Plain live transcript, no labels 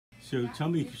So tell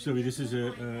me, Sylvie, this is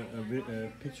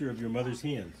a picture of your mother's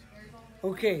hands.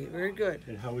 Okay, very good.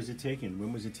 And how was it taken?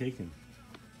 When was it taken?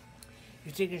 It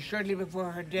was taken shortly before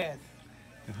her death.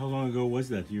 And how long ago was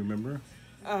that? Do you remember?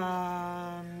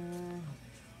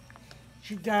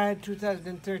 She died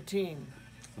 2013.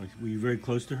 Were you very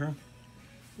close to her?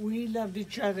 We loved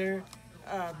each other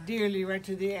dearly right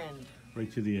to the end. Right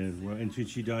to the end. Well, and did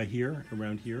she die here,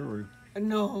 around here, or?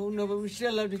 No, but we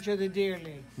still loved each other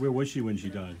dearly. Where was she when she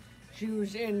died? She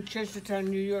was in Chestertown,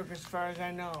 New York, as far as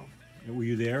I know. And were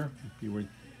you there? Were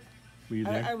you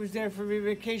there? I was there for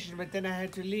vacation, but then I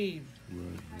had to leave.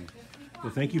 Right.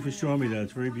 Well, thank you for showing me that.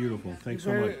 It's very beautiful. Thanks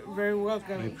so much. Very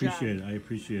welcome, I appreciate John. it. I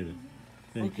appreciate it.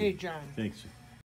 Thank you. Okay, John. Thanks.